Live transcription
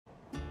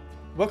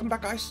Welcome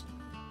back, guys.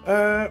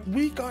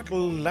 We got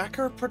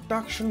lacquer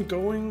production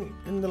going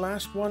in the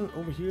last one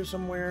over here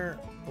somewhere.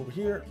 Over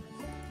here.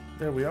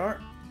 There we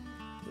are.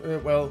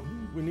 Well,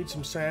 we need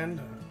some sand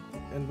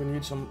and we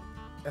need some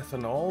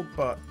ethanol,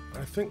 but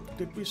I think,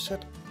 did we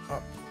set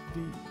up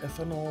the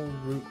ethanol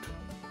route?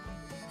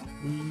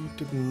 We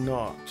did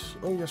not.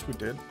 Oh, yes, we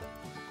did.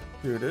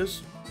 Here it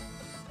is.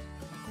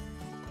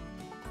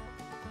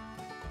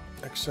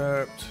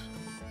 Except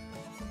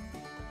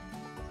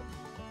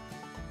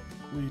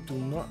we do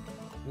not.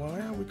 Why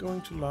are we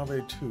going to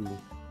Lave 2?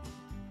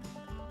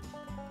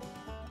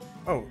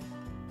 Oh,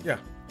 yeah.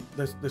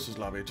 This is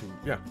Lave 2.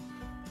 Yeah.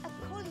 A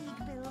colleague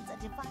builds a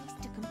device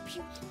to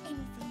compute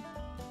anything.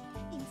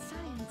 In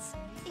science,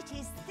 it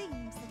is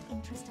things that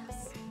interest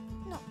us,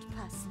 not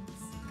persons.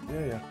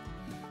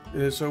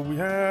 Yeah. So we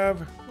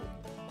have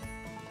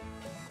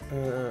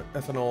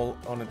ethanol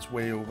on its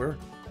way over.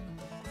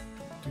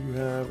 Do you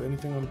have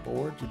anything on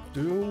board? You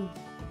do.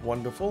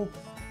 Wonderful.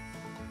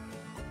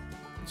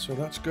 So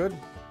that's good.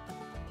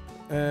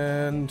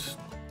 And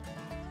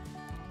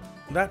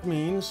that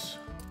means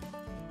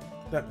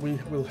that we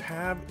will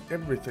have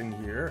everything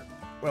here.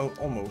 Well,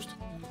 almost.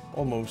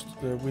 Almost.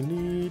 Do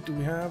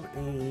we have a...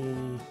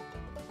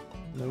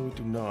 No, we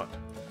do not.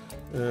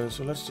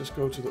 So let's just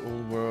go to the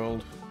old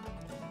world.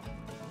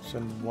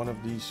 Send one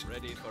of these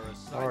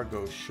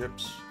cargo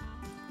ships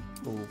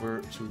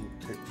over to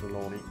Cape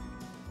Trelawney.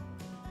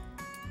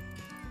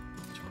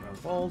 To Crown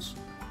Falls.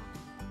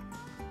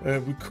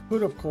 We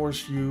could, of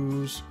course,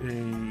 use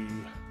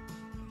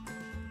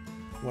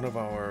one of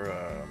our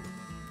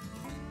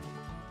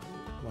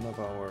what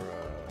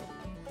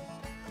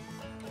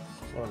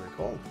are they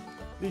called?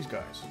 These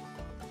guys.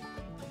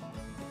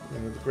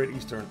 The Great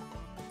Eastern.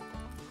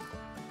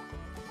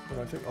 But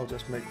I think I'll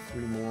just make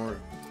 3 more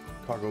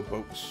cargo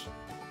boats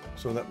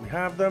so that we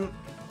have them.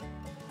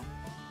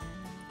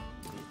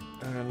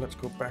 And let's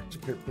go back to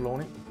Cape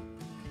Trelawney.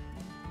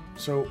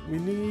 So we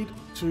need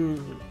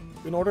to,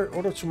 in order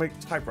to make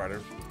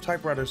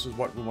typewriters is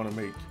what we want to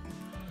make.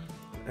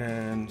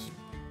 And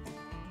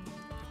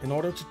in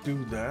order to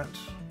do that,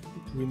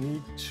 we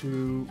need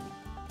to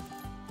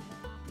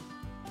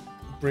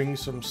bring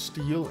some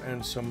steel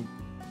and some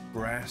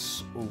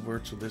brass over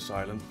to this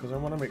island because I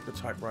want to make the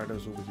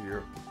typewriters over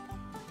here.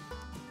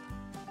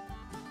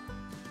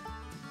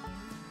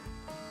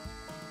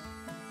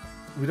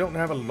 We don't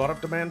have a lot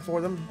of demand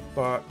for them,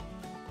 but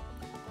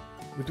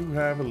we do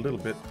have a little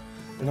bit.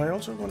 And I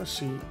also want to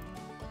see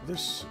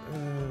this,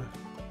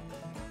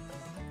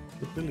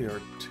 the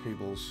billiard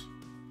tables.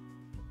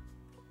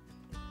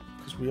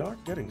 Because we are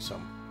getting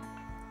some,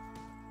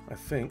 I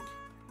think.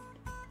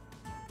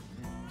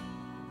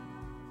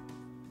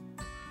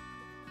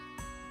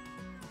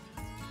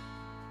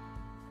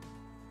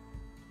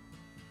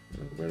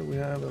 Where do we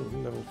have a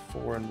level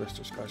 4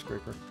 investor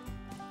skyscraper?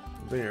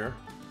 There.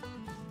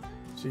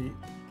 See,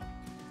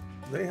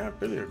 they have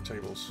billiard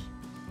tables.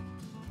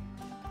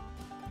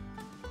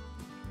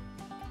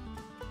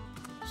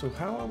 So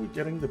how are we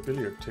getting the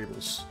billiard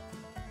tables?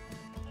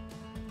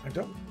 I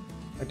don't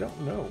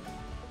know.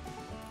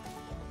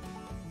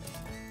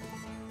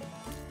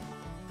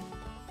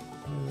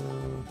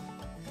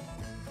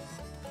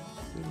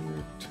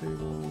 Billiard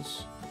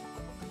tables.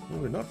 Well,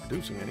 we're not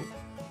producing any.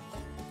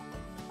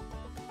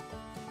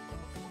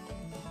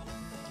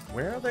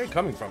 Where are they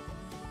coming from?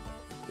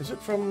 Is it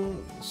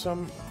from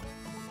some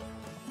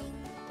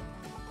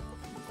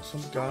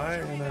guy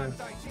in a...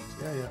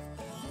 Yeah.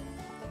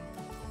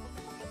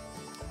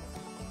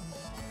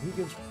 He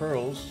gives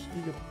pearls,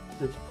 he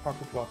gives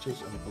pocket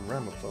watches and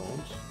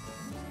gramophones.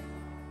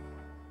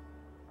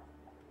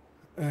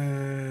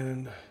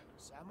 And...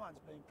 Someone's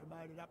been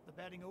promoted up the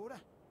batting order.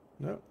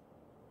 No.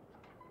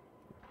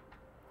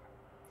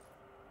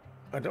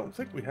 I don't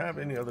think we have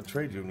any other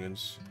trade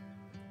unions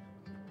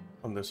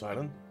on this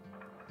island.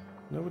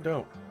 No, we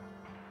don't.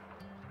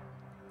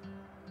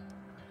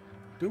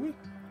 Do we?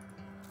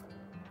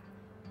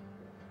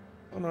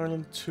 On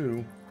Island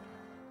 2.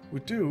 We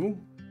do.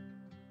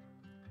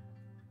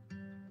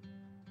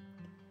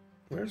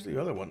 Where's the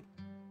other one?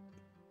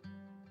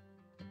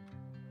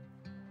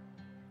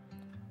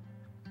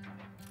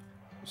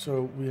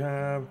 So we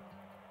have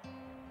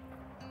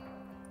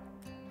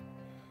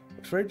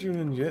a trade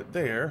union yet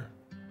there.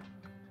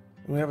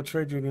 And we have a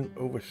trade union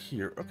over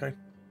here. Okay.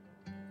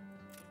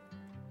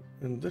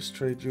 And this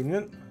trade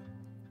union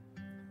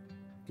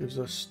gives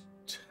us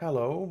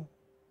tallow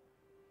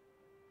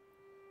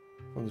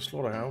from the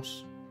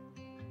slaughterhouse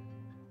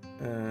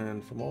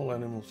and from all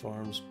animal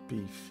farms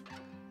beef.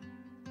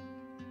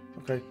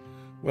 Okay,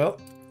 well,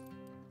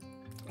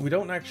 we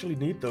don't actually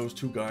need those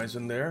 2 guys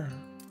in there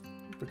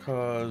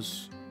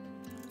because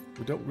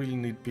we don't really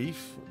need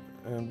beef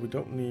and we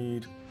don't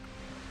need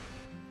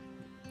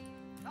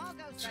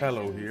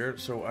tallow here,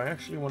 so I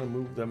actually want to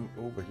move them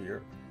over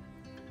here.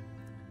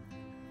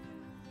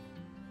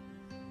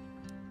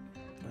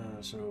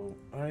 So,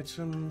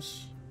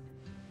 items,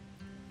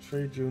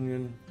 trade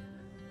union,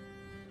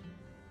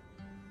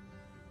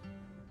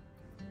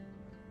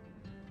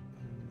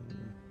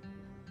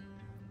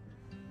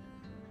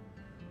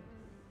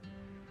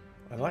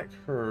 I like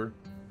her.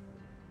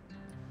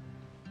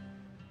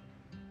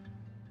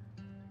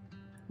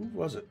 Who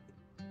was it?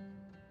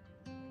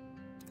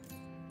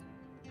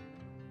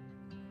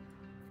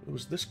 It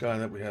was this guy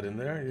that we had in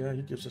there. Yeah,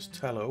 he gives us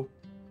tallow.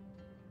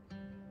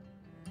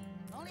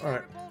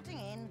 Alright.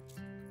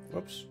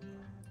 Whoops.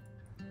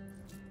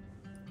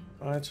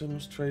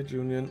 Items, trade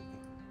union.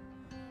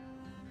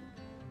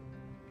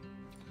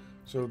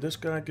 So this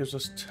guy gives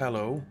us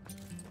tallow.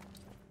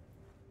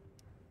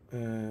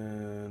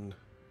 And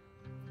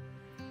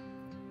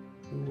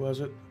who was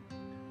it?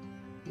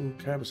 Ooh,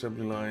 cab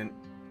assembly line.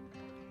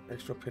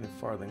 Extra penny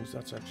farthings.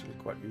 That's actually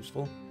quite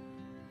useful.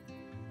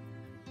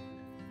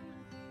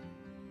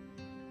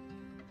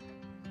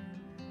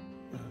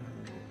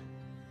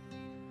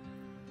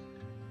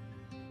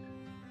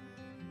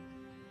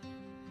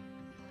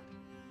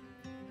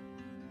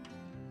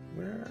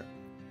 Where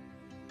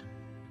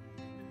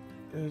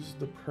is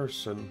the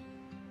person?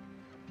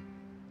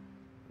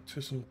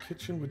 Artisanal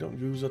kitchen. We don't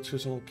use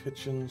artisanal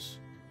kitchens.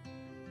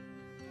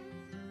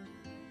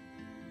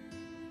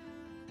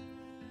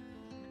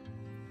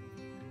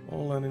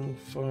 All animal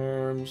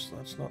farms.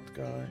 That's not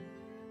the guy.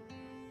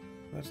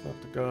 That's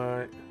not the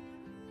guy.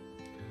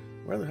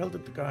 Where the hell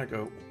did the guy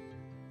go?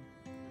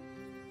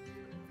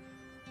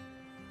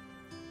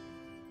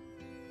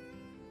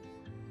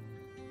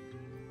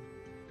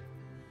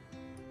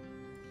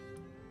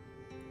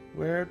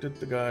 Where did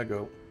the guy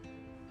go?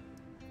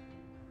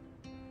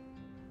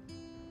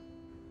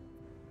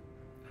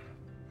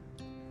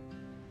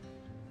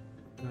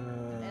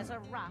 There's a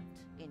rat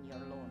in your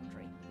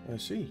laundry. I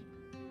see.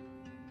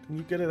 Can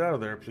you get it out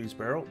of there, please,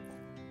 Beryl?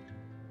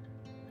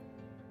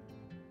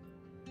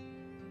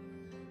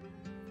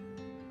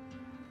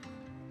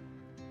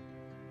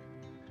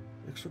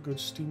 Extra good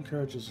steam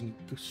carriages and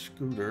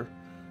scooter.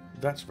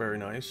 That's very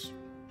nice.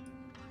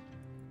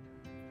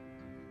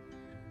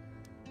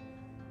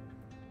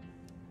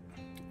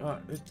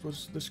 It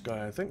was this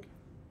guy, I think.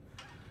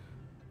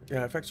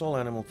 Yeah, affects all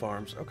animal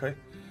farms. Okay.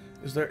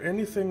 Is there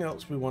anything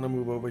else we want to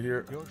move over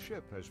here? Your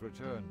ship has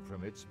returned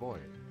from its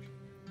voyage.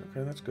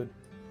 Okay, that's good.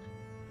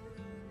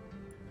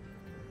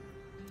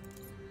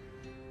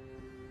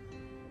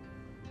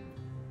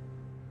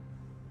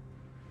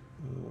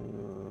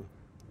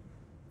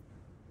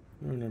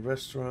 We're in a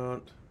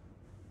restaurant.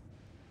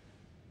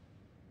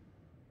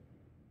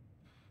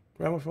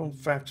 Gramophone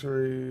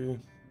factory.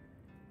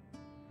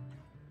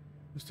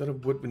 Instead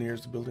of wood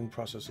veneers, the building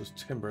processes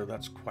timber.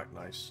 That's quite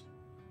nice.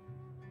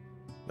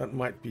 That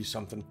might be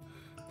something.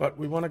 But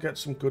we want to get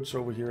some goods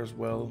over here as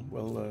well.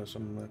 Well,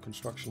 some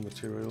construction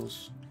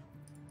materials.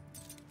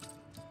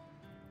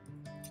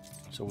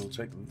 So we'll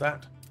take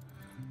that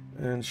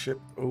and ship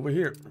over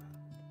here.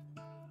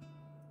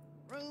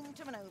 Room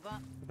to maneuver.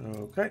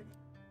 Okay.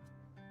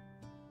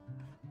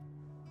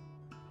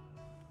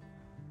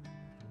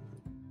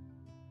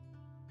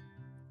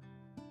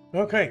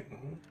 Okay.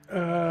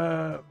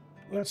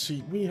 Let's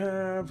see. We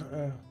have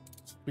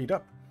speed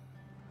up.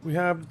 We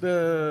have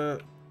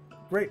the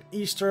Great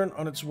Eastern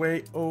on its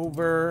way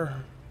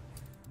over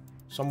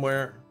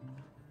somewhere.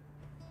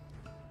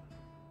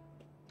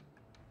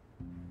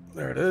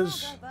 There it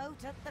is.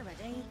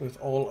 With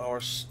all our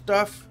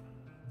stuff.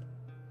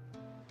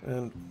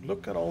 And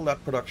look at all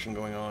that production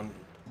going on.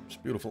 It's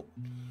beautiful.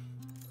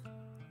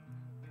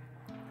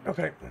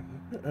 Okay.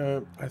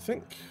 I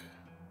think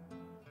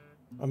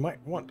I might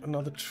want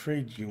another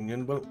trade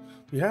union. Well,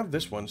 we have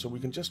this one, so we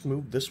can just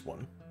move this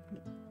one.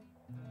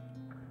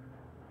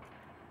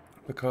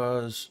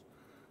 Because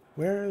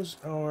where is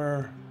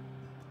our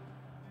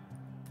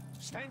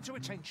Stand to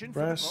attention.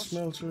 brass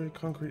smeltery,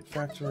 concrete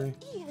factory,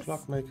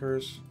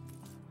 clockmakers?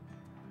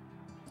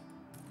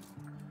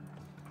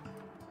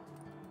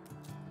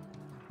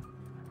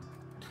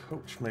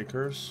 Coach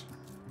makers,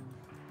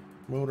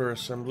 motor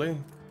assembly,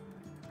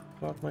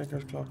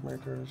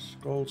 clockmakers,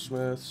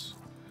 goldsmiths.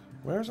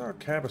 Where's our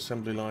cab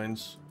assembly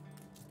lines?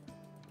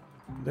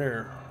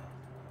 There.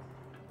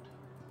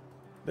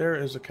 There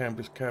is a cab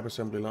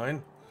assembly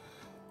line.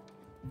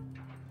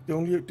 Do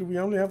we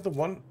only have the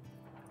one?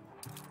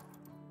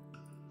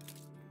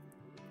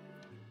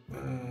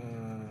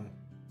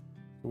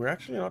 We're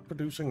actually not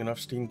producing enough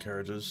steam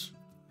carriages.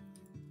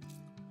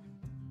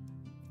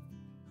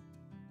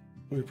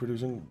 We're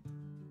producing...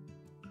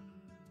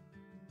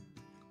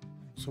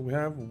 So we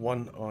have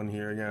one on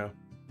here, yeah.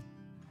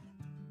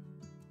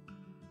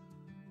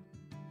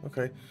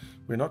 Okay,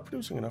 we're not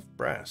producing enough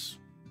brass.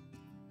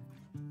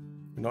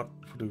 We're not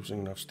producing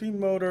enough steam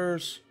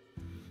motors.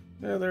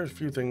 Yeah, there's a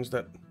few things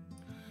that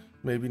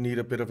maybe need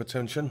a bit of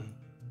attention.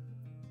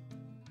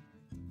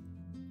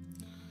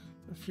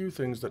 A few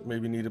things that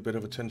maybe need a bit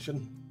of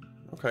attention.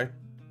 Okay.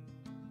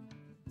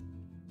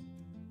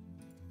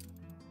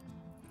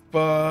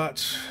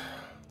 But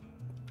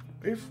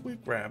if we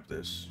grab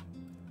this,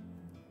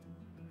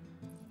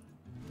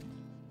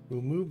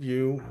 we'll move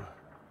you.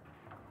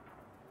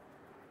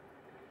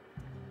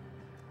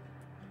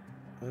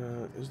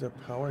 Is there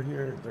power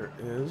here? There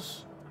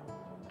is.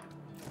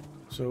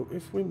 So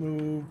if we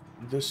move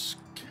this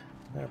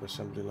cab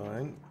assembly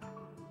line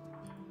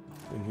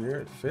In here,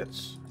 it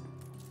fits.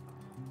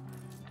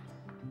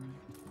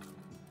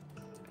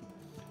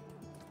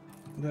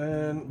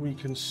 Then we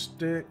can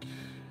stick...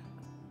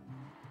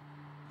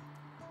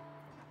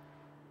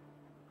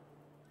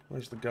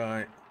 Where's the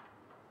guy?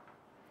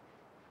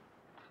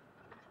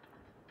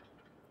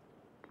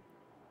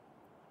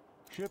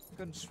 Ship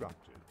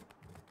constructed.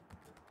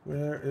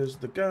 Where is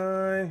the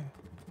guy?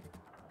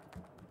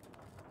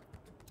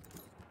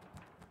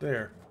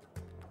 There.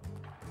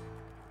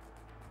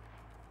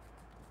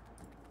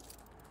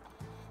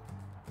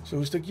 So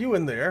we stick you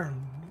in there.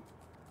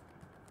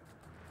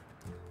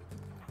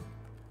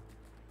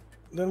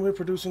 Then we're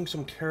producing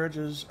some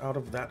carriages out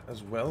of that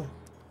as well.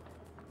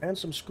 And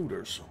some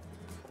scooters.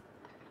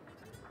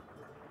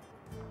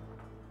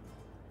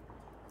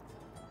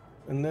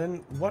 And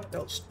then what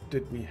else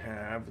did we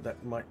have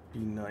that might be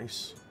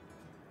nice?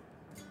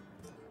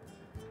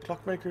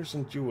 Clockmakers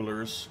and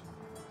jewelers.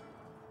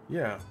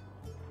 Yeah.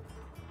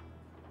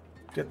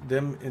 Get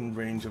them in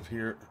range of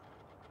here.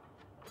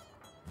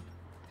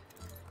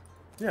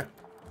 Yeah.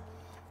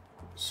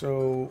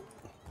 So...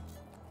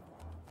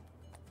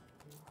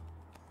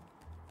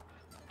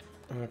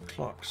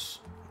 clocks.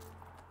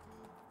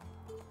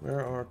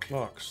 Where are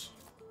clocks?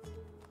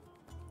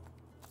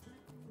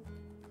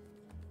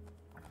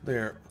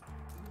 There.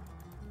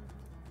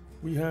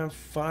 We have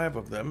 5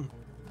 of them.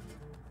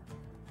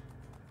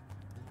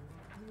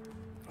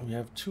 We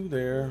have 2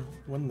 there,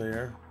 1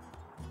 there,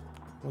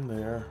 1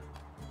 there.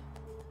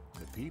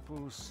 The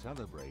people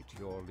celebrate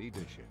your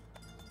leadership.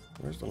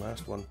 Where's the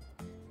last one?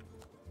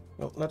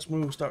 Well, let's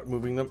start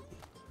moving them.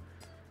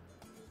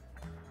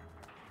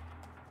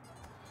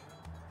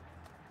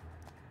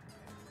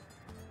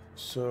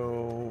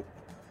 So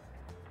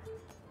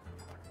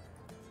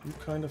you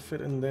kind of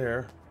fit in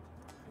there.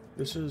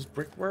 This is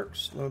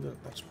brickworks? No,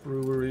 that's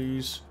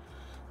breweries.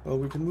 Well,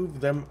 we can move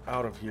them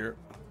out of here.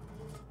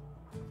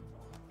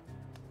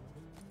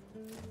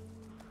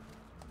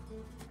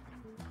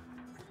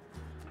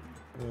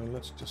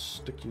 Let's just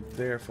stick you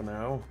there for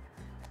now.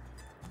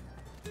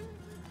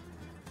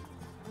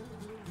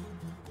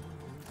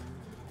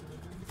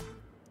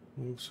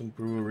 Move some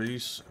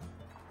breweries.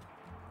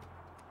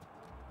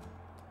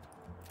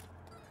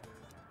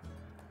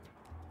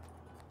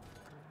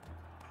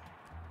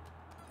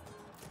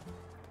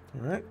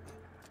 All right.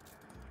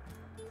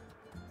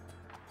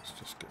 Let's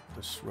just get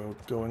this road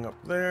going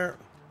up there.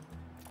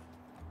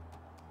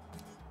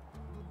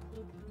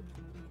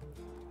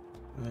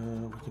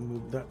 We can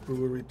move that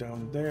brewery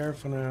down there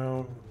for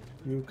now.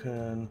 You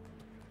can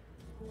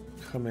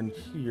come in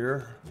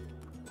here.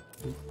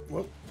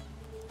 Whoa.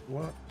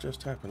 What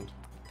just happened?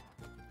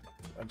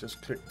 I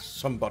just clicked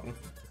some button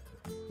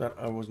that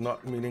I was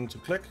not meaning to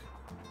click.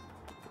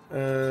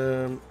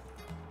 Then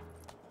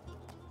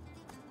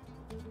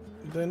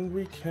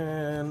we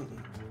can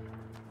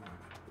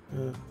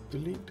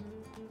delete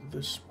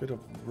this bit of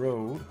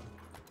road.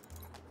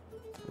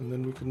 And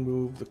then we can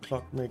move the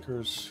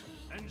clockmakers.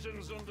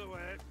 Engines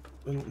underway.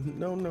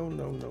 No.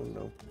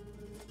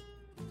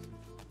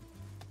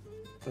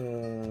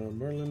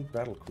 Merlin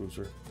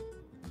battlecruiser.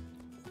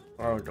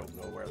 Oh, I don't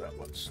know where that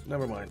was.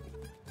 Never mind.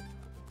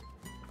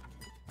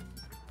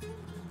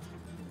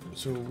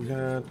 So we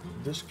had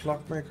this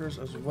clockmakers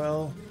as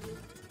well.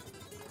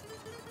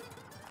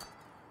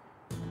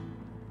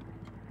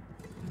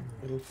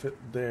 It'll fit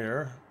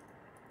there.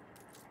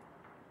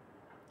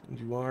 And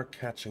you are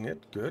catching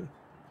it. Good.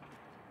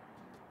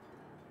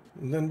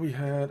 And then we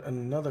had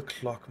another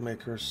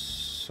clockmaker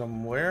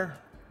somewhere.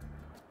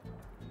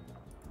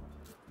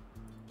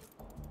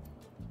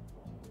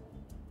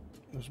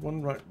 There's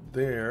one right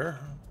there.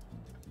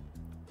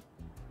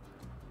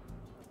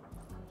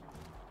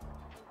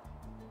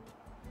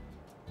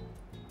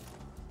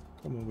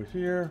 Come over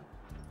here.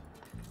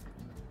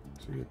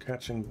 So you're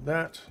catching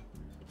that.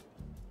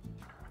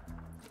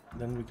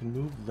 Then we can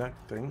move that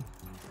thing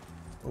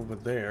over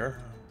there.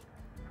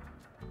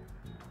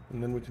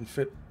 And then we can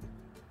fit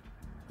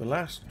the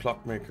last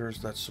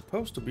clockmakers that's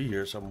supposed to be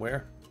here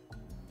somewhere.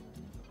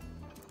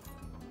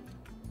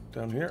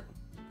 Down here.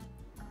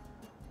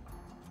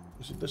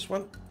 Is it this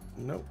one?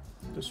 Nope.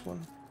 This one?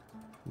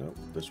 Nope.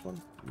 This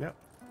one? Yep.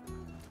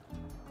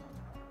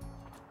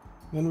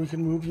 Then we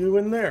can move you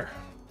in there.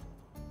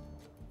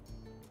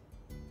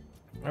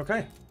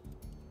 Okay.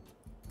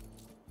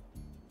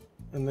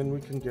 And then we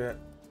can get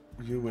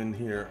you in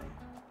here.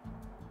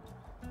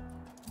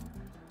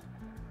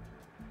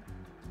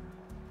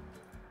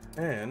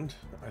 And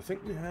I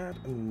think we had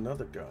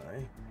another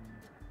guy.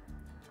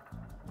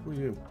 Who are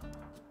you?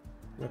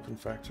 Weapon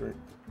factory.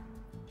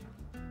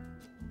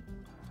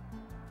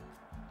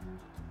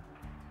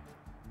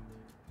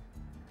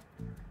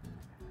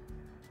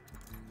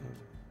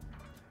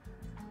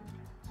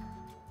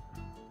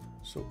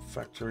 Soap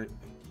factory.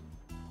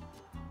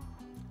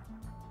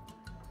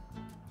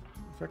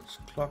 Effects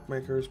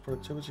clockmakers,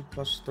 productivity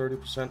plus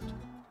 30%.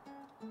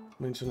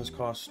 Maintenance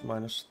cost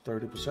minus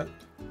 30%.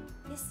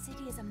 This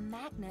city is a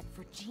magnet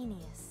for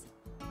genius.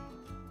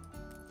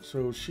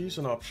 So she's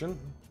an option.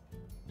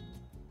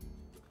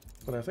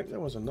 But I think there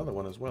was another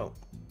one as well.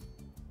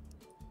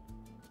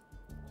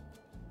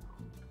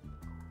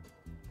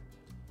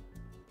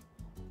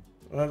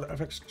 Well, that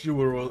affects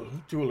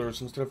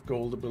jewelers. Instead of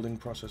gold, the building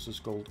processes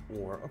gold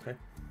ore. Okay.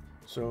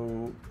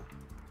 So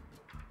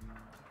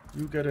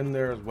you get in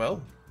there as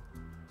well.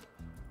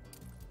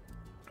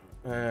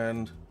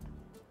 And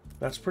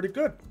that's pretty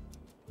good.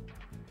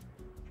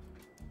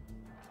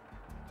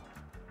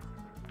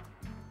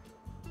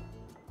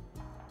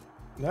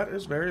 That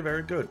is very,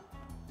 very good.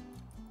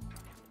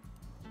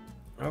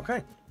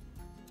 Okay.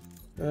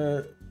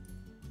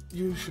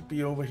 You should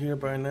be over here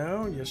by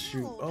now. Yes,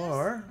 you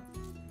are.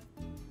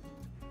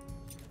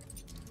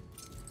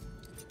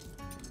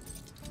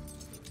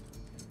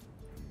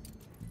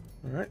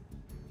 Alright.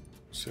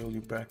 Sail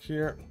you back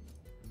here.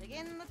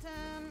 Begin the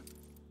turn.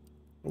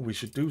 We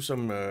should do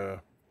some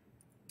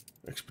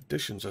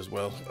expeditions as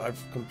well.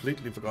 I've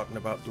completely forgotten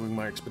about doing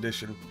my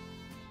expedition.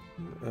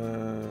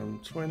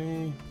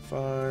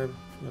 25.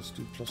 Let's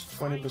do plus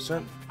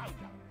 20%.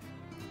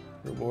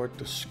 Reward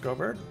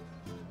discovered.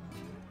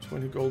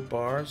 20 gold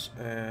bars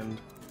and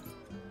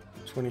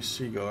 20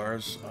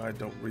 cigars. I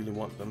don't really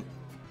want them.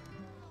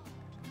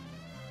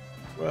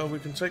 Well, we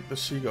can take the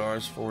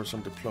cigars for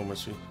some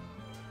diplomacy.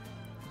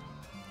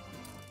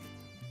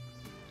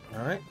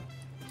 Alright.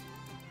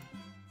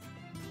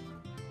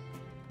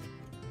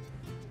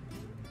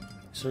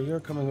 So you're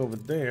coming over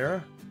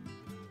there.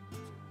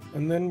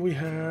 And then we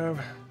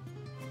have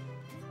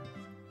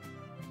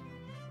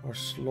our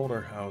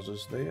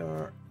slaughterhouses. They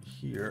are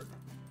here.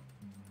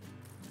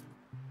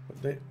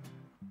 But they...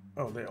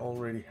 Oh, they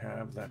already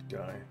have that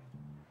guy.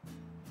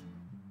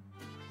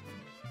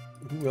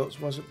 Who else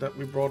was it that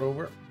we brought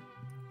over?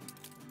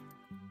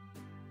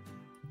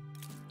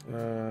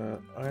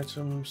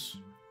 Items.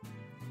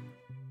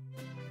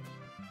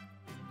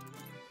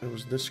 There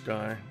was this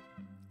guy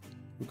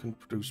who can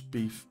produce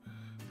beef.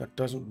 That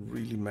doesn't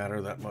really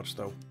matter that much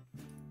though,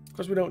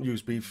 because we don't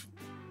use beef.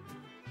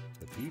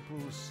 The people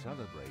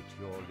celebrate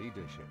your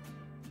leadership.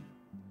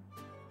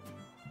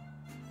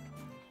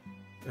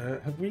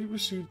 Have we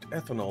received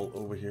ethanol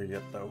over here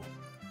yet though?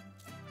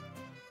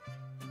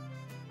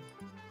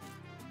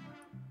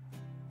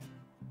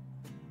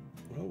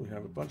 Well, we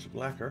have a bunch of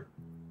lacquer.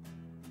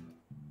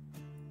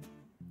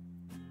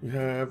 We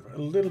have a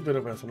little bit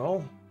of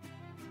ethanol.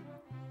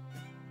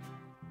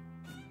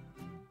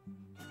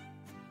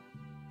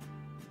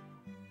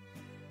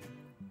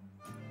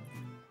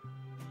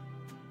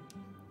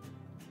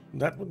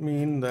 That would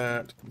mean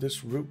that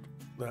this route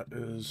that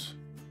is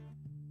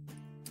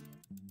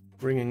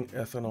bringing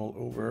ethanol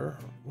over,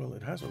 well,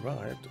 it has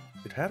arrived.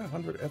 It had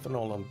 100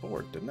 ethanol on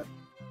board, didn't it?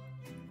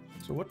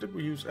 So what did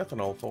we use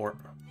ethanol for?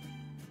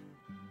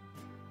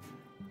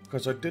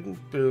 Because I didn't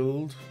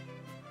build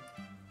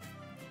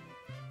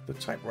the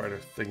typewriter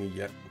thingy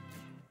yet.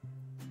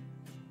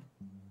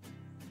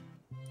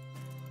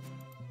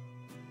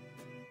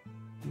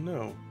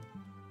 No.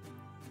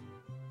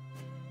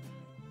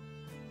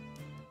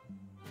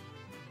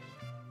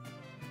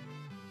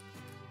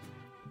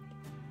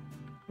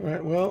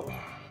 Alright, well,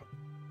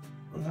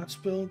 let's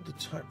build the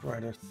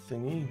typewriter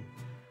thingy.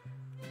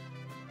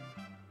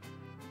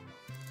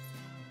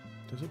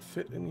 Does it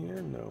fit in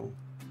here? No.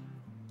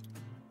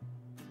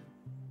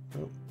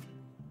 Oh.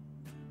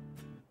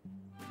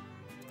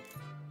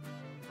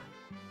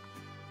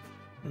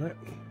 Alright.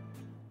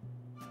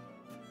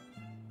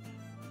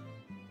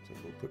 So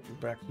we'll put you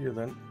back here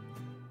then.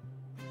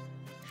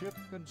 Ship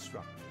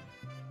constructed.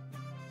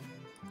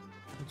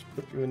 Let's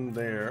put you in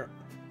there.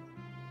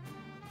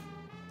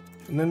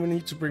 And then we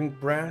need to bring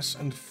brass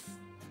and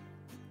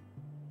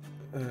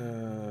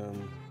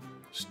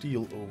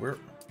steel over,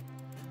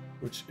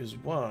 which is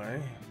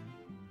why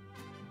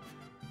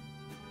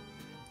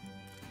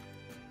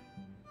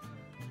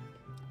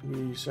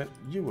we sent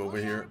you over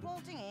here.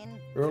 Reporting in.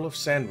 Earl of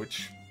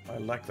Sandwich. I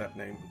like that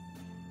name.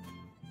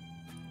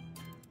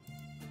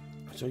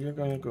 So you're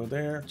going to go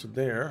there to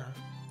there.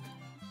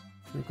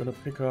 You're going to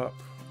pick up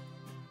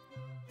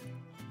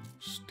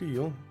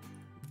steel,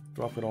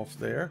 drop it off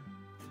there.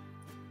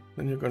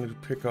 Then you're going to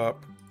pick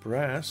up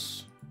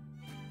brass,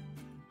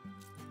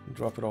 and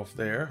drop it off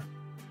there.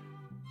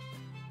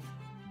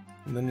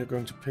 And then you're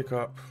going to pick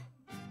up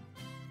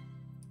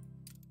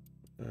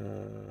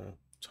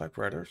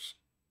typewriters.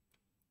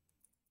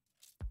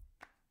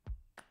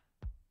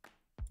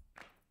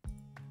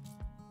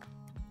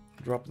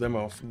 Drop them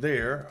off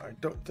there. I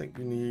don't think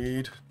we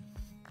need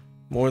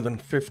more than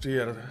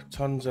 50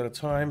 tons at a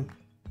time.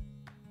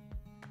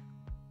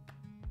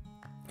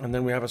 And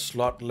then we have a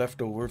slot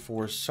left over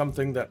for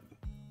something that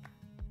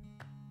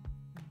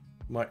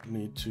might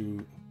need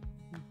to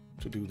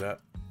do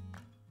that.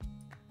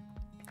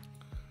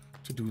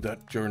 To do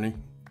that journey.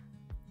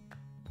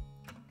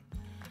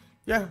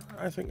 Yeah,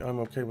 I think I'm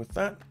okay with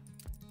that.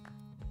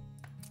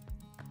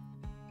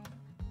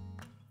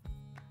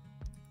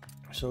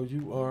 So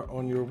you are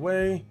on your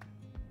way.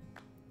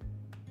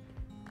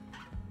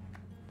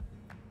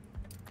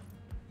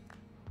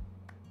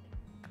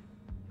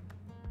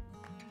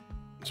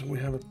 So we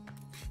have a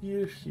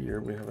pier here,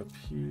 we have a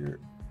pier,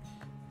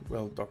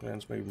 well,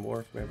 Docklands maybe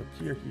more. We have a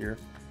pier here,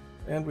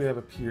 and we have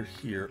a pier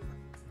here.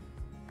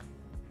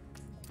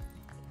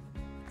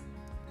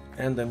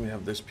 And then we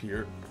have this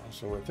pier.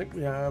 So I think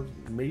we have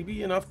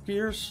maybe enough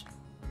piers.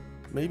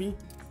 Maybe.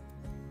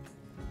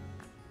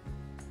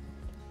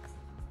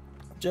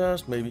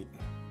 Just maybe.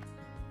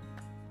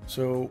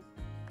 So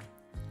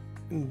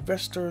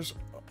investors'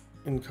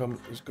 income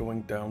is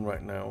going down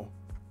right now.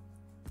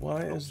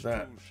 Why is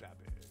that?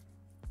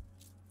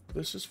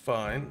 This is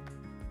fine.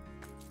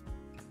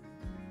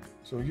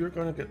 So you're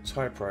going to get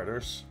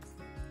typewriters.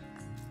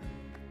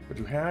 But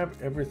you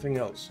have everything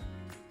else.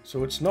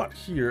 So it's not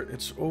here,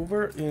 it's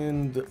over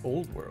in the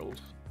old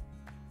world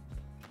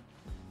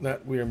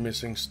that we're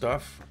missing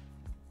stuff.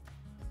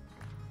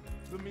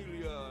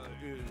 Familia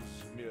is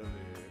merely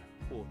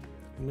ordinary.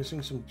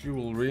 Missing some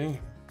jewelry.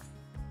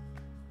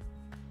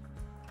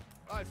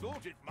 I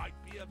thought it might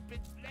be a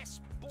bit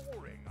less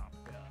boring up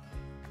there.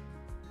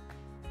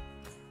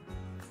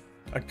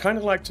 I'd kind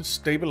of like to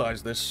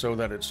stabilize this so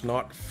that it's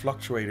not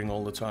fluctuating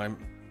all the time.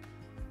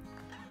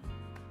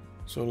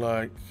 So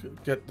like,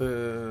 get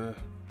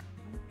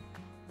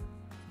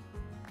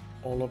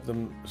all of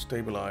them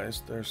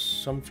stabilized. There's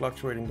some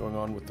fluctuating going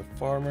on with the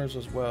farmers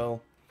as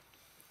well.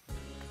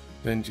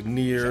 The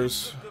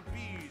engineers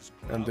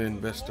and the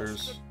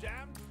investors.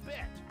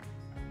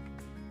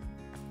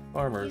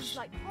 Farmers. He's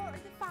like part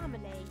of the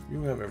family.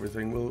 You have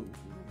everything. Well,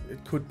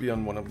 it could be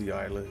on one of the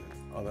other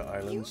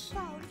islands. You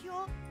found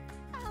your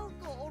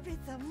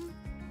algorithm.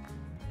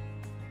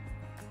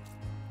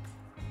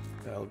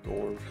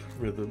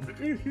 Algorithm.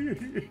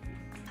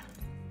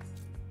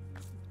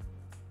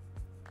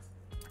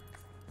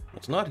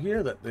 It's not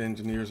here that the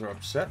engineers are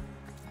upset.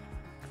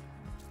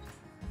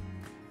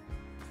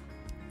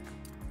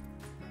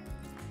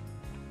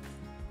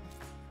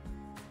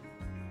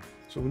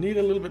 So we need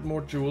a little bit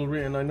more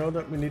jewelry, and I know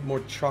that we need more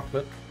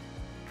chocolate,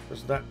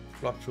 because that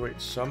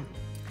fluctuates some.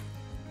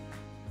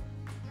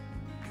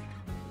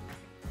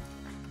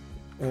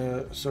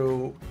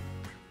 So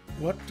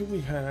what do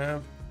we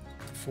have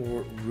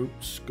for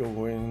routes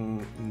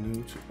going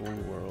new to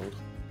old world?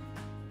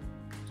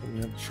 So we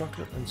have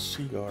chocolate and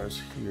cigars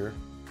here.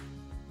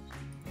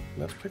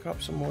 Let's pick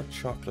up some more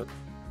chocolate.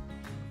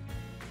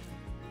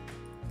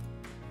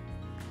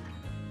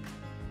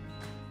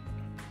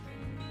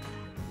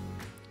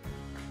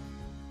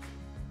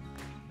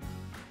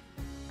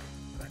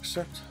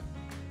 Accept.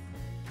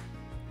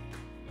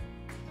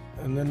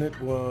 And then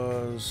it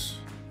was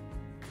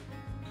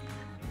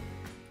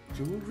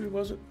jewelry,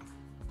 was it?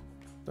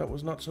 That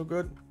was not so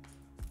good.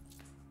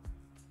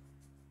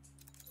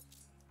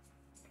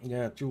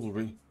 Yeah,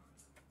 jewelry.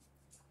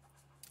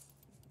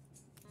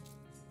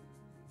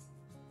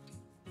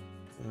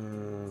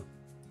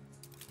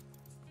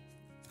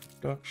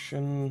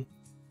 Production.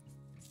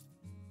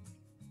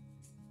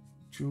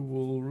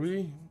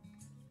 Jewelry.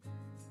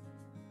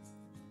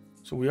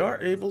 So we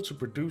are able to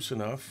produce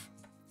enough.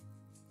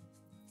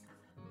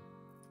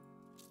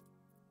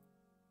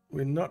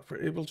 We're not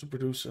able to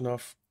produce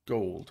enough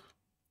gold.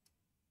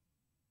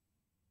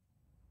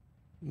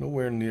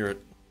 Nowhere near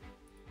it.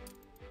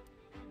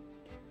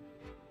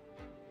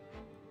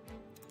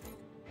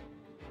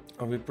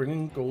 Are we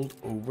bringing gold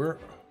over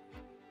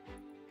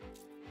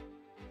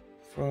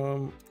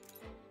from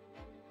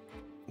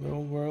the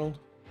old world?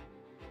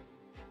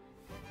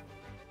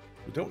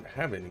 We don't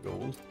have any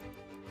gold.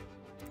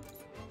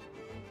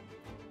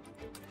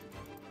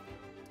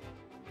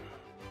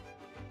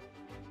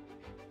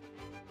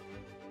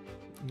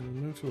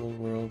 New to old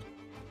world.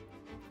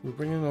 We're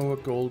bringing over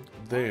gold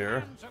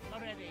there,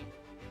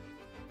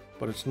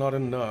 but it's not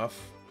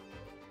enough.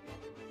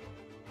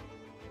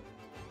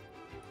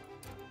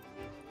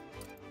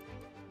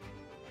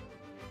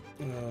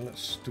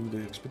 Let's do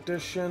the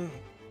expedition.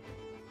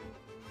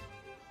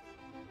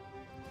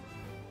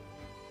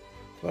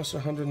 Plus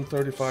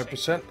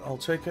 135%, I'll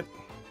take it.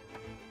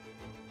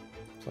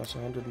 Plus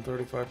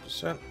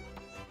 135%.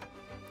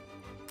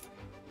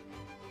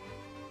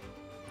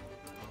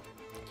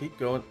 Keep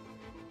going.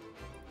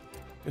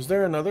 Is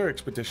there another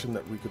expedition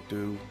that we could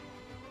do?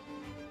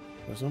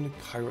 There's only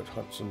pirate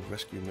hunts and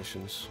rescue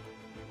missions,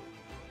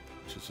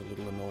 which is a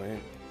little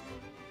annoying.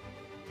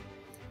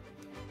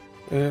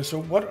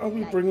 So what are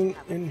we bringing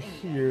in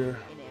here?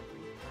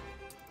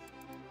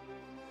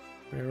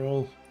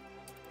 Barrel.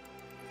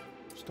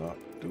 Stop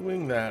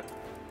doing that.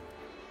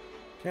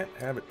 Can't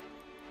have it.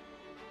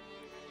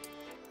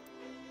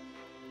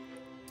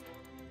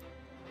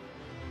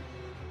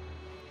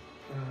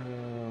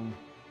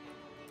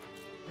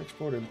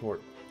 Export,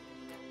 import.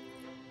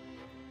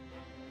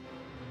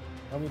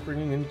 Are we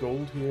bringing in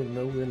gold here?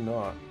 No, we're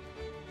not.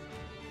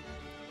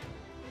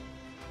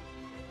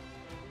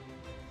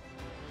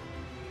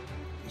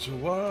 So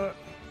what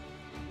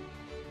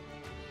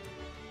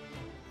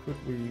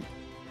could we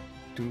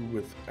do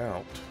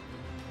without?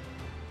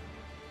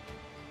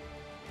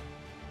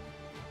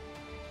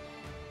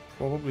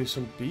 Probably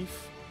some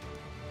beef.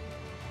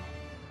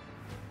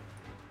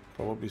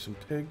 Probably some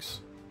pigs.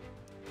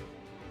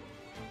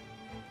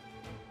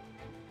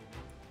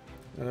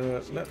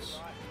 Let's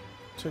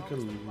take a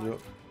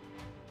look.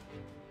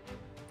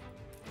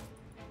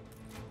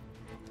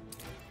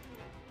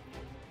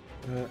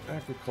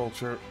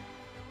 Agriculture.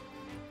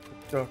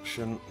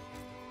 production.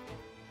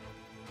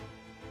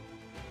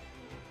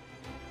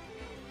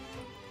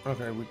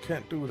 Okay, we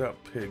can't do without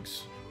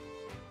pigs.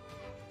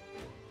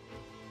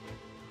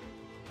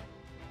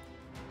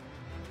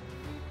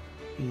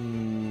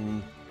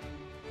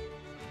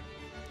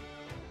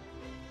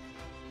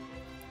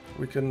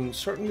 We can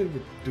certainly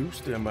reduce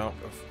the amount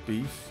of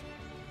beef.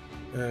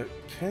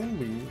 Can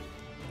we,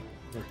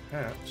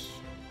 perhaps,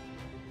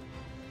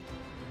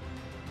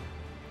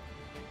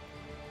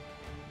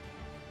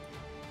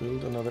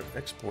 build another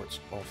exports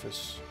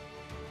office?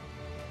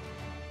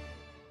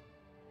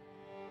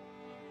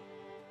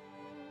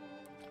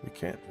 We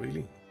can't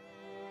really.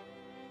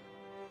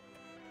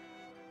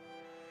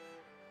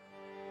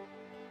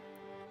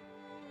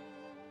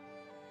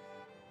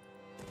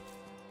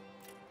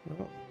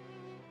 Well,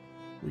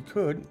 we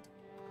could.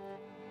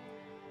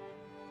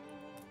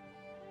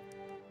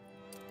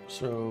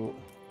 So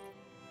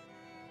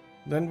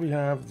then we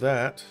have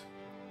that,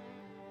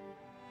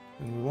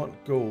 and we want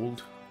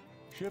gold.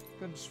 Ship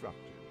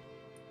constructed.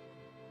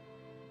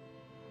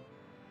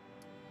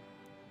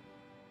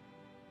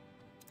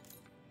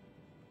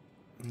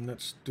 And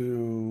let's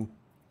do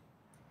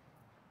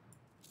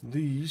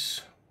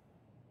these.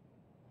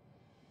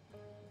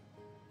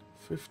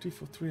 50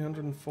 for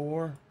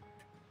 304.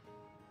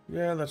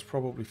 Yeah, that's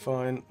probably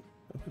fine.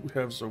 We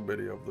have so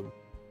many of them.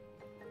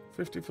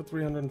 50 for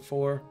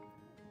 304.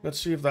 Let's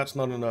see if that's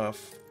not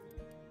enough.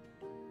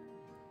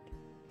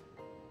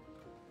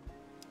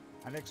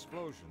 An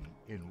explosion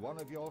in one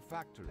of your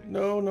factories.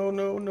 No, no,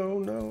 no, no,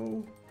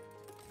 no.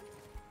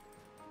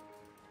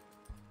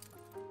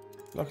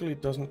 Luckily,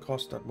 it doesn't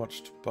cost that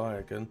much to buy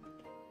again.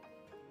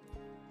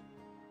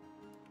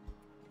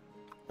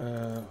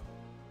 Ooh,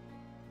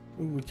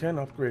 we can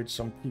upgrade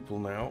some people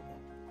now.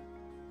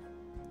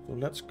 So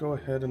let's go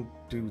ahead and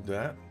do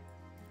that.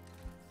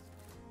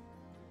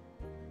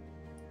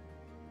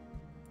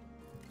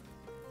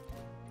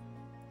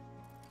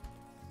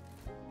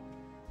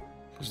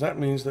 Because that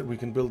means that we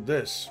can build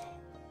this.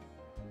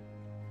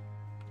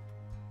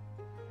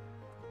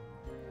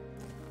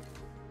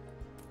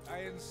 I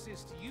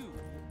insist you,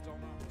 Donna.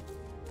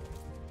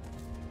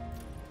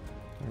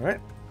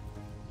 Alright.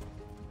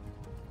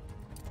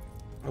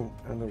 Oh,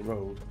 and the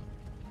road.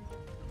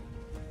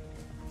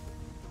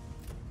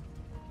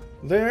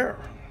 There.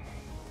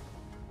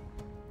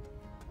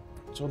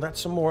 So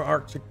that's some more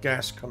Arctic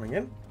gas coming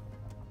in.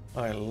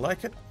 I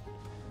like it.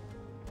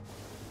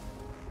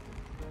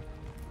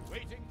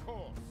 Waiting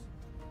course.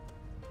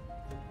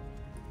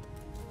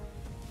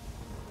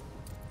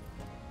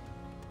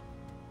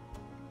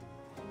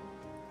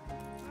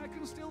 I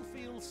can still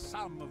feel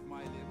some of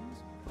my limbs.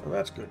 Oh,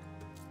 that's good.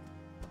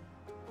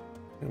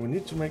 And we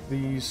need to make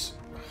these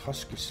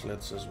husky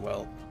sleds as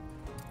well.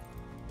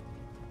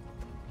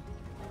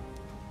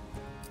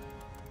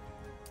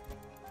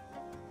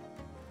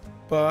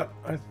 But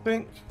I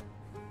think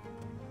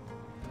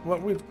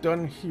what we've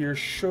done here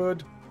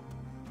should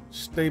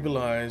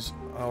stabilize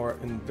our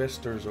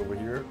investors over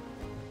here.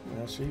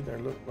 Now see, they're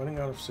running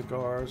out of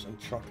cigars and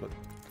chocolate.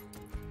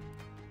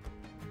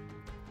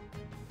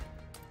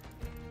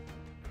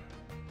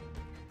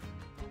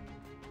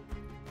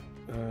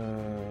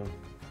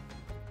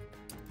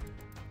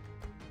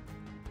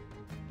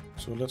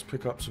 So let's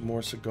pick up some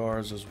more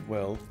cigars as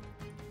well.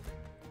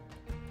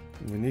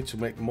 And we need to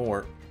make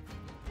more.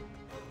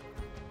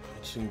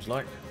 Seems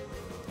like.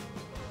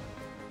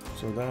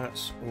 So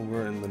that's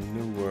over in the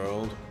New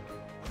World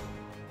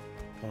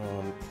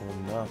on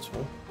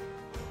Nato.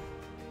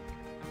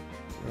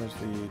 Where's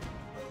the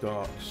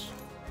docks?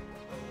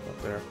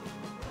 Up there.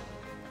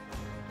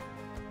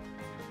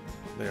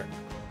 There.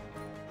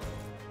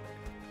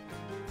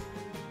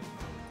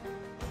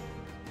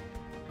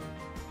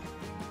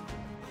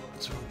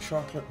 So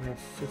chocolate, we have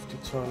 50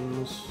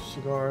 tons.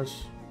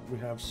 Cigars, we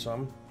have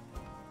some.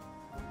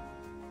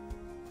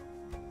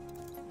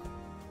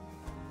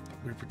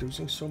 We're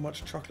producing so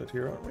much chocolate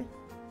here, aren't we?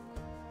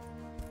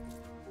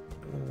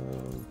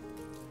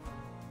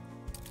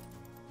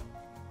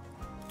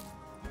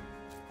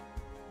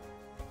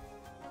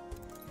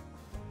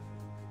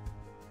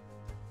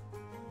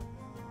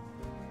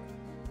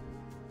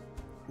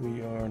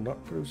 We are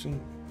not producing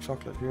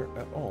chocolate here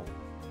at all.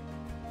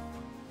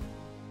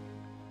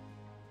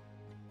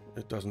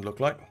 It doesn't look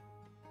like.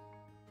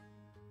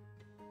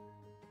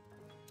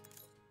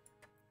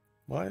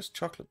 Why is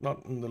chocolate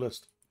not in the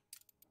list?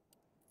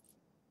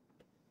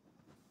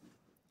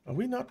 Are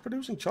we not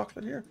producing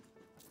chocolate here?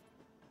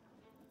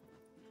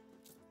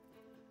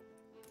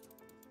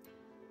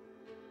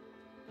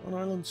 On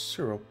Island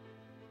 0.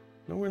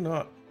 No, we're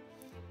not.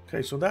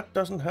 Okay, so that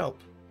doesn't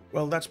help.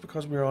 Well, that's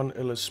because we're on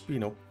El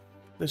Espino.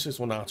 This is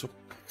Onato.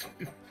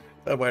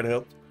 That might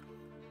help.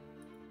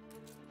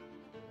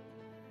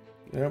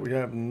 Yeah, we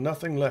have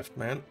nothing left,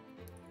 man.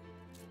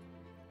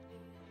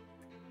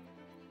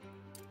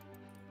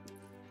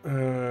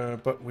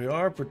 But we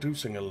are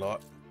producing a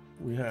lot.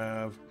 We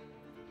have...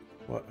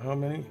 what, how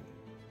many?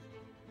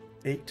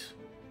 8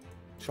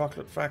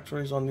 chocolate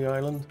factories on the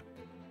island.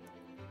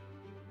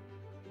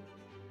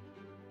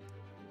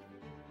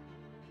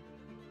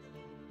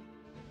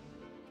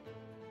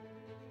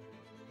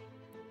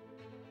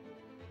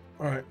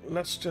 Alright,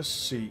 let's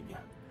just see.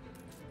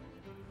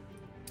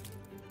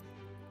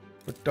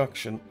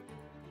 Production.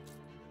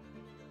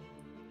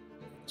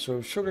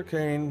 So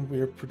sugarcane,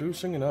 we're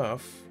producing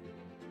enough.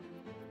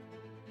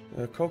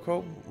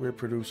 Cocoa, we're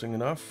producing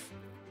enough.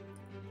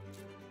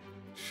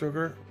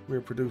 Sugar, we're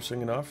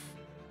producing enough.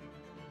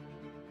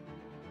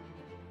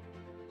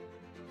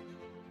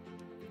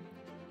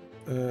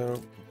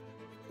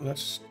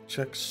 Let's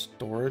check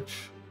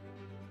storage.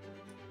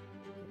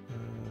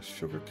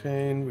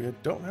 Sugarcane, we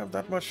don't have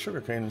that much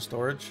sugarcane in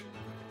storage.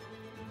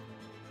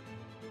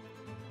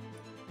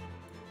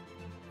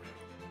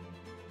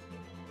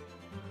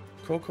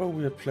 Cocoa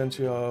we have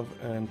plenty of,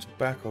 and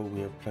tobacco we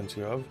have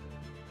plenty of.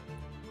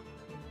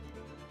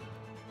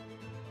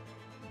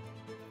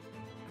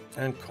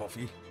 And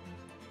coffee.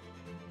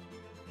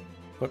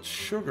 But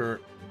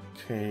sugar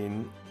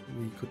cane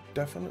we could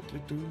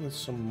definitely do with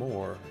some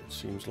more, it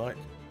seems like.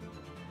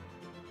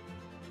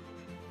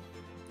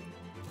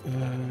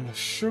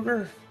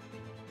 Sugar.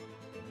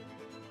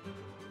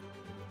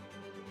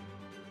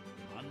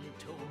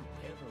 Untold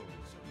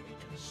perils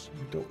await us.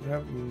 We don't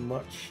have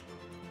much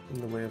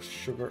in the way of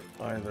sugar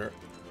either.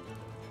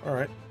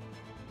 Alright.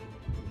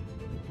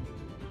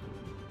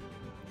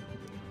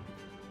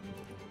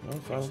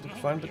 Well,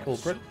 find the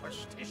culprit.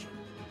 Superstition.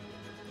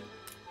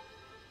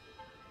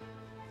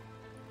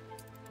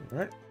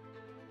 Alright.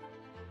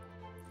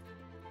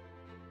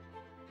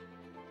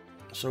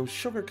 So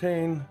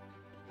sugarcane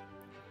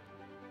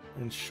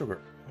and sugar.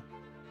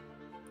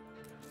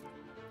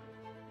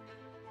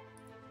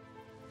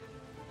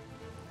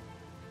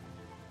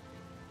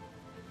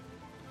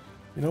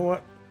 You know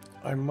what?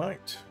 I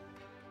might.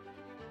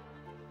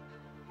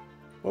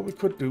 What we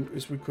could do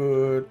is we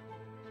could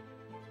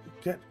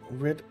get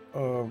rid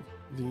of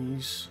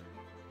these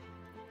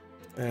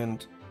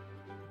and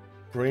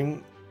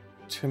bring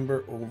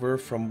timber over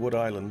from Wood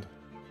Island,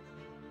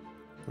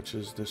 which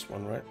is this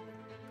one, right?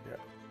 Yeah.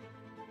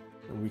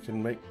 And we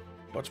can make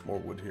much more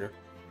wood here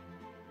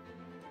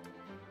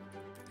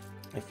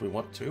if we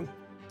want to.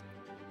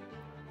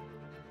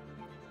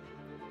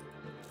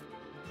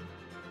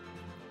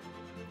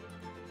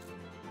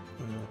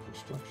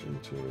 Construction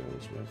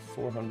materials, we have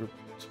 400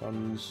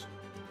 tons.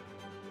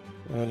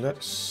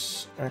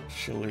 Let's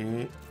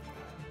actually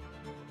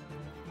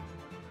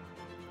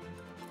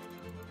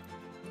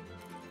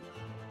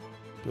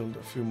build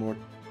a few more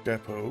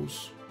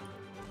depots.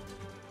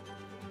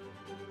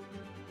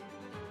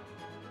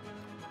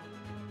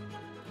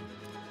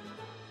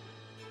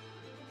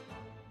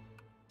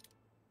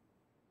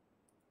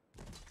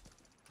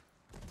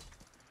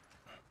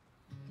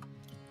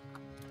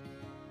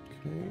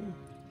 Okay.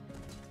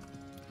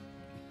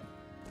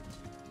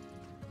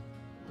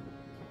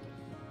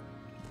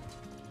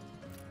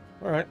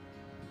 All right.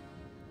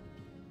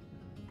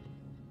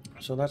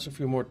 So that's a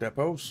few more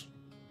depots.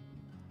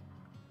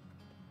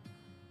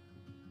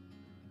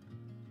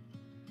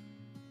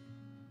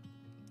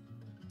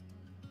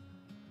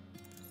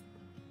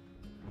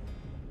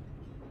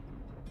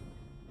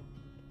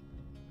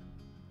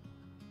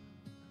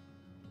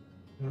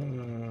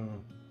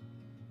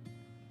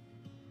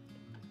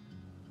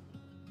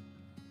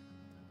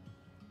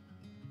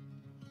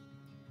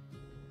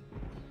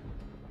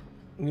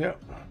 Yeah.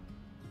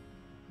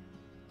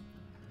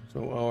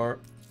 So our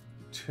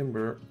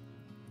timber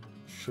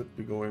should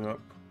be going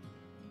up.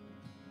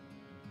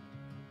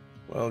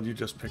 Well, you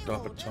just picked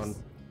up a ton.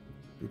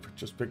 You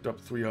just picked up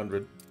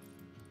 300,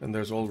 and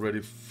there's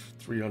already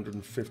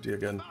 350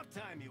 again. About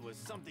time you was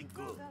something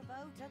good.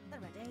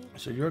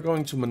 So you're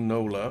going to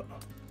Manola.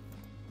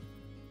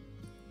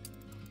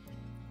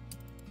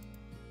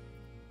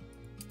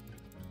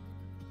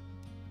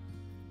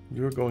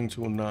 You're going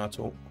to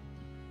Onato.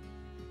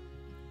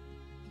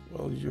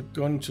 Well, you're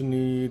going to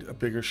need a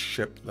bigger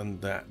ship than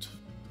that.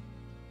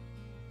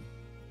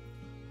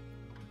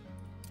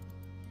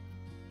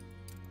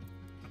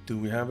 Do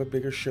we have a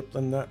bigger ship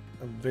than that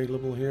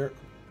available here?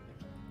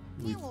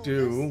 We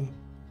do.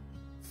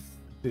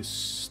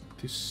 This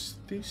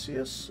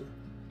Theseus.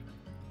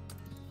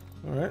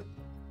 All right.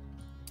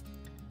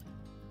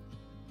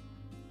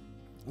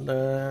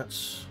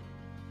 Let's.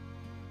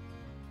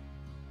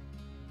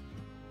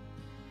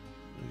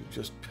 You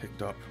just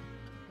picked up.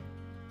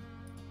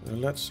 Now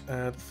let's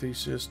add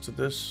Theseus to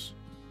this.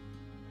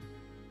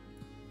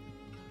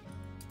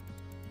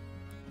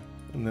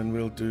 And then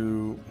we'll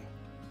do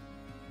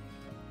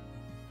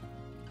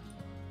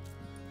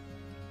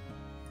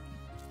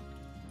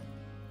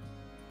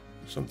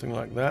something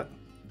like that.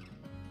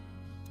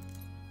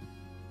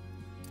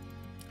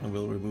 And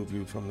we'll remove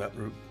you from that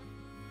route.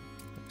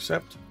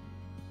 Accept.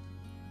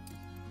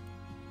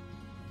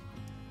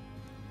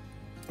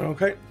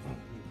 Okay.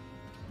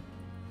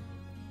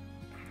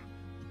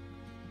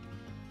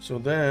 So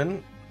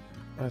then,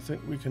 I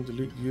think we can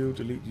delete you,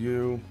 delete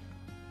you,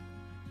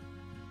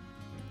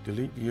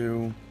 delete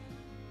you,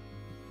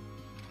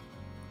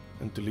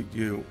 and delete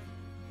you.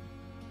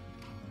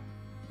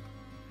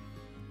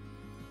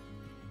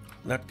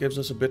 That gives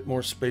us a bit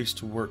more space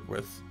to work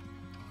with.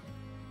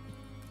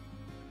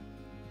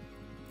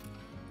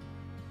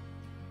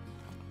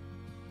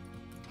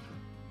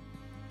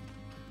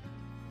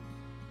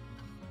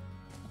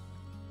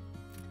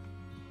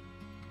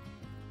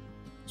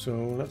 So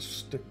let's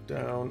stick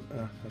down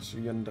a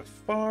hacienda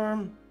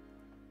farm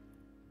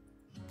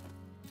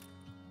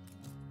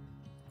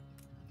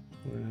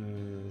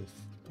with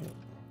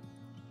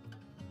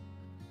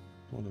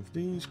one of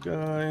these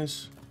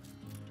guys,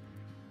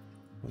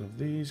 one of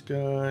these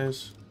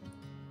guys,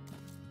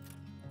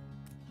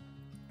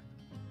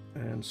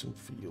 and some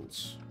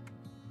fields.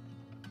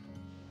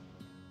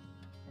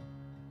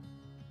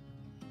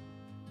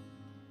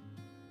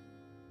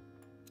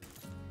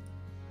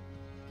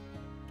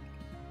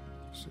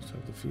 Just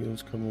have the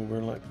fields come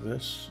over like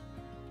this.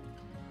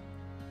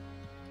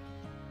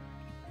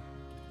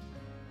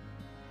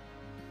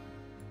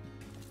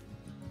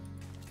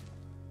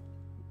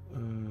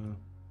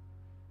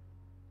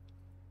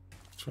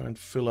 Try and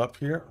fill up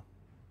here.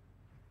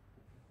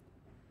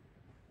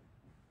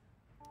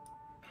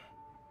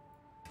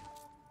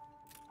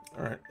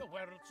 All right. The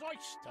world's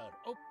oyster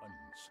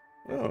opens.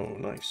 Oh,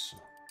 nice.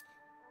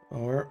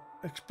 Our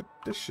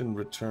expedition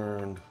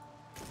returned.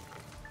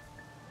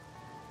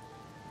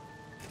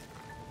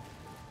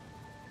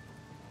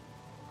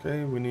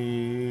 Okay, we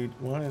need...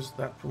 Why is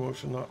that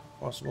promotion not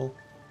possible?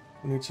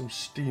 We need some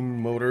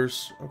steam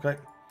motors. Okay.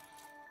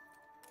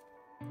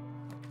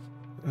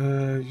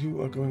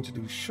 You are going to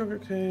do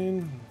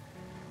sugarcane.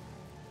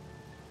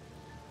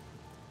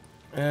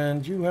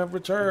 And you have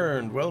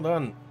returned. Well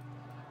done.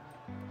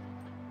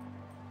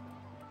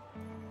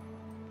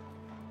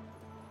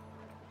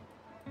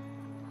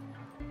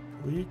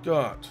 We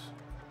got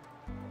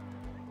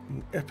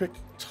an epic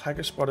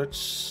tiger spotted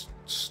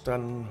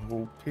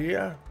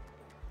stanhopea,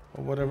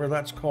 or whatever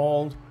that's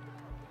called.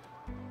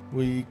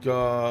 We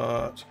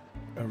got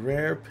a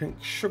rare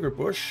pink sugar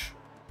bush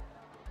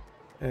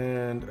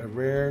and a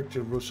rare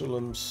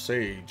Jerusalem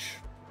sage.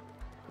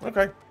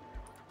 Okay.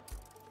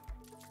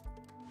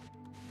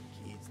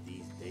 Kids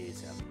these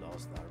days have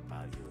lost our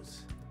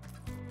values.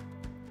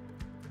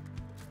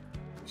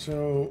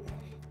 So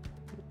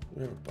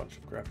we have a bunch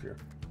of crap here.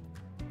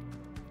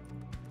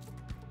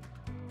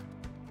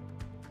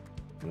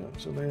 Yeah,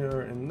 so they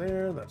are in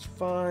there, that's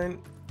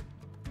fine.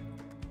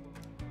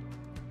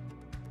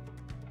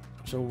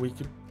 So we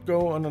could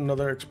go on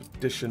another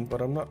expedition,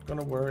 but I'm not going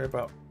to worry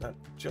about that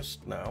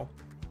just now.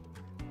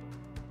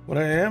 What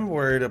I am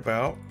worried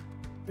about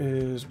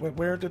is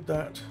where did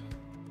that...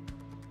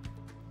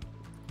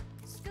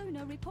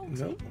 Schooner reporting.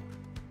 No.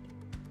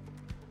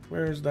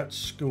 Where is that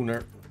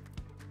schooner?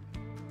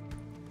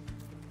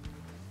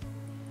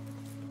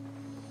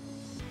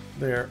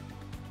 There.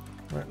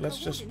 All right, let's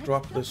just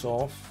drop this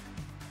off.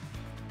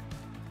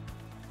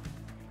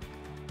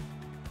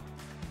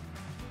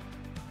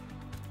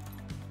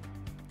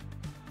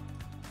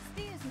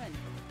 Steersman.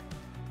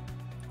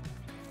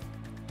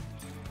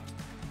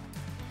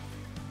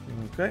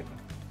 Okay.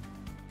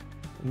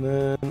 And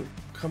then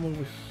come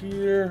over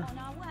here. On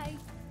our way.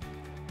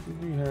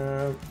 We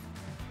have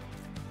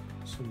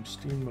some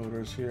steam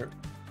motors here.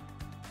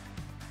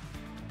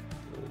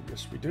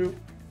 Yes, we do.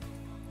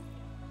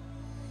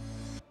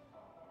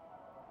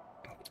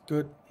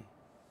 Good.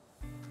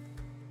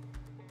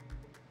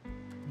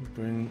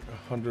 Bring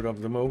 100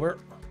 of them over.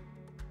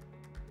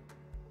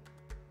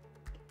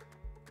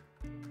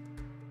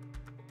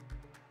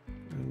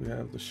 And we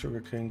have the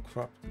sugarcane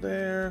crop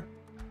there.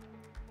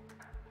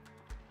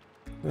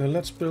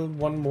 Let's build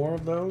one more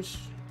of those.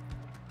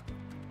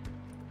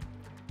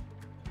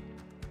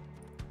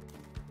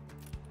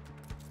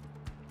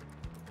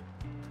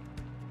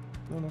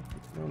 No.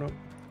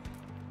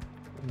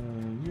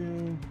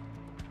 You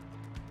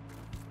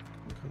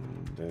come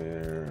in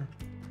there.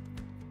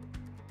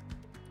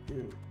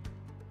 You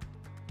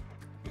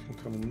can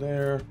come in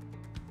there.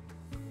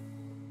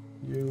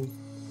 You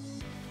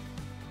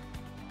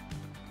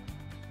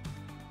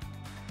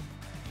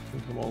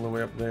can come all the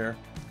way up there.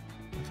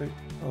 I think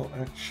I'll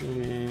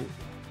actually...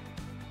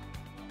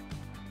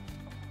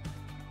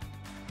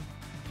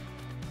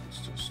 Let's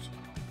just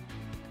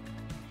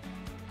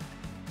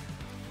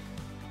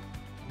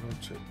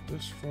rotate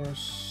this for a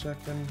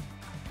second,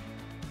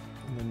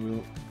 and then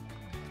we'll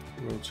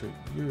rotate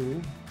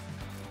you,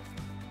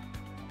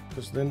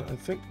 because then I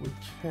think we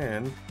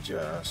can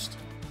just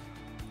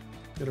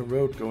get a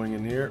road going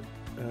in here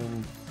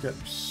and get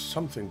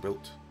something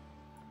built.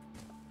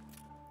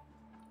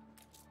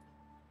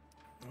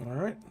 All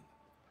right.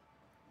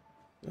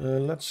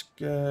 Let's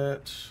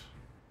get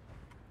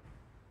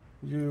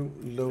you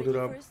loaded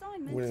up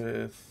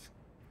with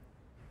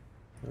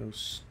those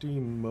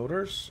steam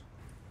motors.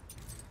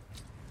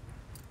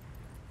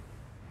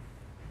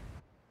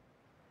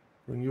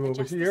 Bring you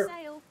over here.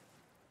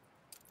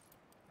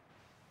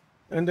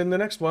 And in the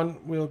next one,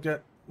 we'll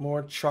get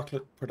more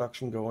chocolate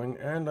production going,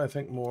 and I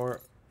think more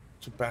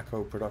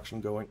tobacco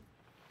production going.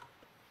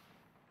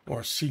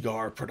 Or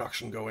cigar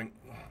production going.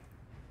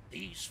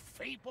 These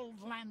fabled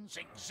lands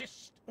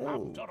exist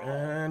Oh, after all.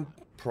 and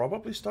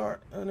probably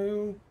start a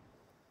new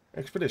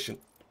expedition.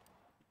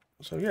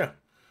 So yeah.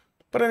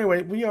 But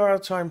anyway, we are out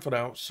of time for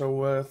now.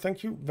 So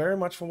thank you very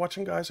much for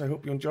watching, guys. I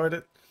hope you enjoyed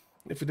it.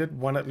 If you did,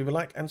 why not leave a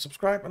like and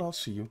subscribe, and I'll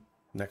see you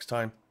next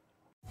time.